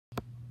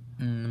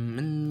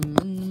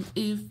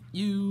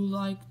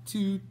like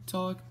to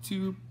talk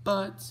to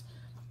butts,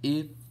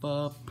 if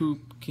a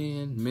poop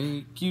can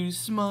make you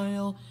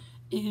smile,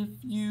 if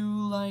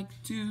you like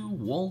to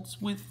waltz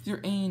with your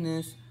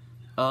anus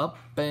up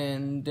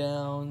and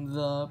down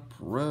the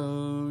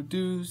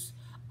produce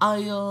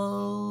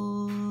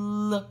aisle,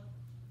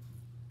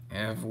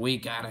 have we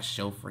got a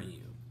show for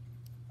you.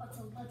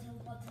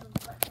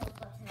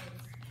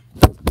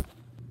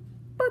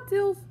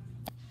 Butt-tails.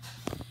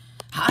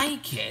 Hi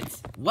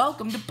kids,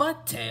 welcome to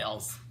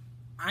Butt-tails.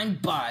 I'm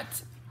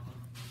Butt.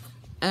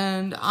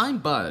 And I'm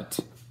Butt.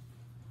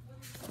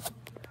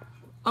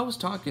 I was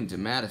talking to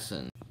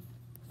Madison.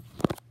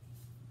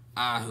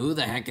 Who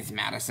the heck is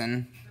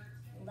Madison?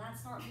 Well,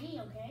 that's not me,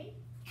 okay?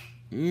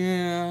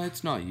 Yeah,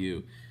 it's not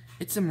you.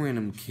 It's some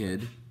random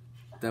kid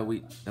that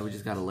we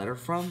just got a letter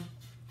from.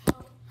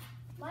 Well,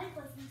 life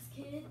lessons,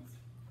 kids.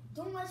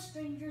 Don't let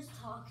strangers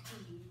talk to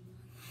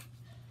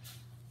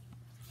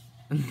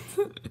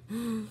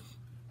you.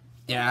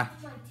 Yeah.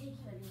 Like take you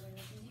anywhere,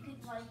 because you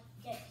could like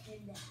get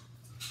kidnapped.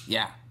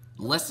 Yeah.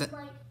 Listen.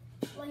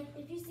 Like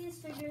if you see a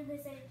stranger and they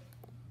say,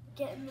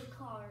 "Get in the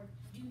car,"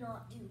 do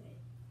not do it.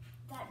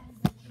 That means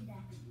they're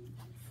kidnapping you.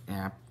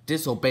 Yeah.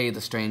 Disobey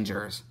the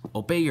strangers.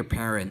 Obey your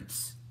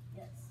parents.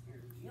 Yes, your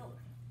real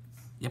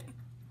parents. Yep.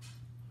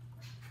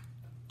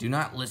 Do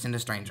not listen to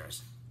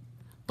strangers.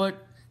 But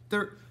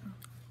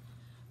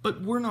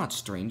we're not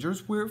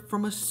strangers. We're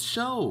from a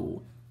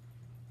show.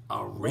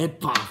 A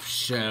rip-off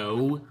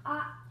show.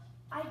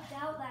 I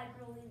doubt that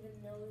girl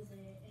even knows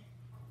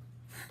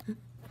it.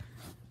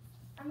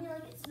 I mean,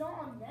 like, it's not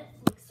on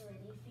Netflix or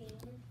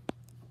anything.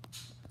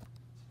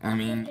 I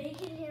mean... The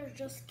bacon hair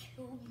just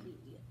killed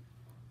me.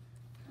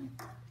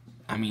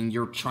 I mean,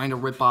 you're trying to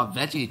rip off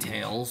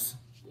FreddyTales.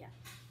 Yeah.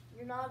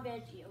 You're not a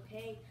veggie,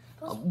 okay?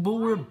 But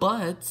we're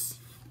butts.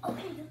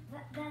 Okay,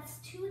 that's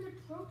too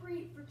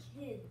inappropriate for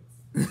kids.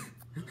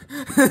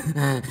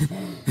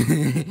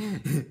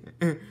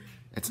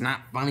 It's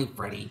not funny,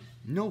 Freddy.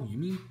 No, you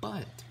mean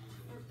butt.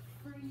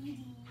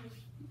 Freddy.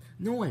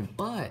 No, I'm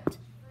butt.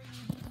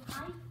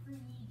 Hi,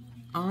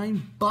 Freddy.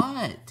 I'm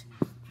butt.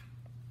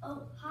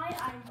 Oh, hi,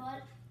 I'm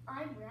Butt.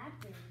 I'm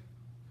Raptor.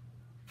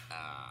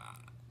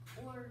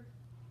 Or...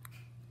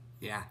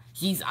 Yeah,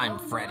 I'm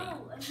Freddy.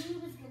 No, I knew he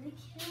was gonna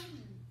kill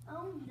me.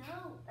 Oh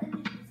no, I knew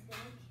he was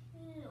gonna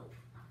kill.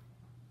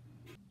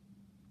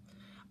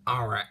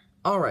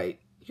 Alright,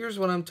 here's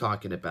what I'm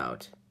talking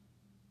about.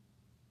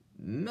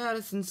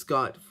 Madison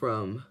Scott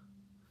from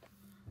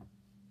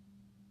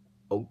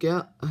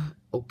Ogalla,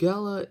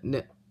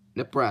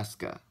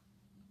 Nebraska.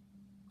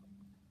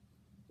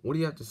 What do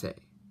you have to say?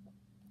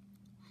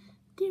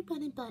 Dear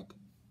Bud and Bud,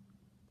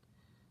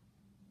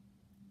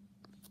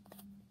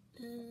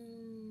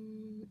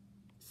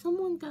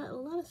 someone got a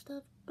lot of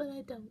stuff, but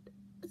I don't.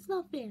 It's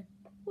not fair.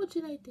 What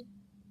should I do?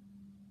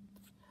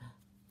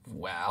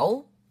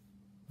 Well,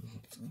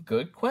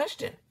 good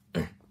question.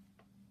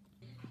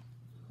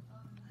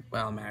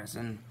 Well,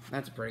 Madison,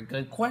 that's a pretty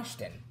good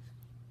question.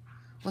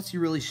 Plus, you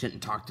really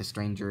shouldn't talk to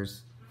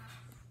strangers.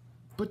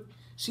 But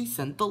she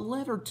sent the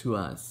letter to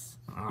us.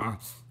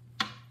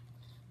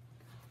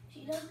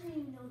 She doesn't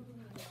even know who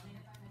we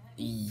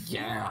are.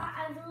 Yeah.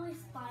 I literally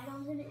spied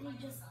on him and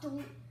he just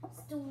stole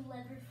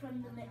letter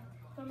from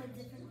a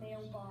different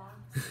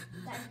mailbox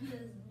that he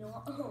does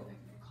not own.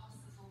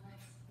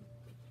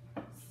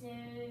 So...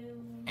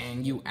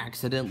 And you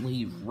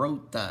accidentally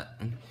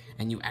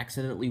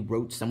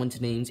wrote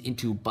someone's names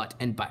into Butt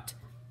and Butt.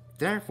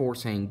 Therefore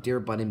saying Dear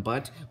Butt and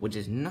Butt, which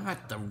is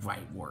not the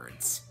right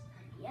words.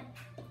 Yep.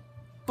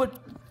 But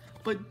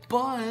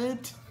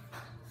Butt...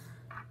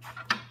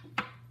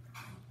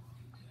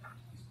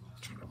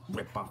 Trying to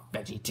rip off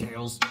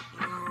FreddyTales.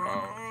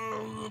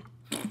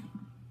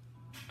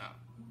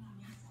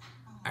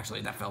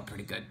 Actually, that felt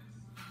pretty good.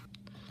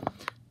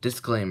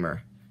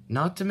 Disclaimer.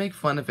 Not to make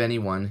fun of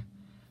anyone.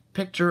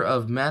 Picture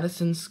of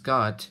Madison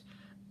Scott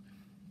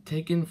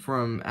taken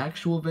from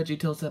actual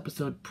FreddyTales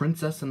episode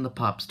Princess and the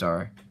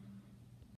Popstar.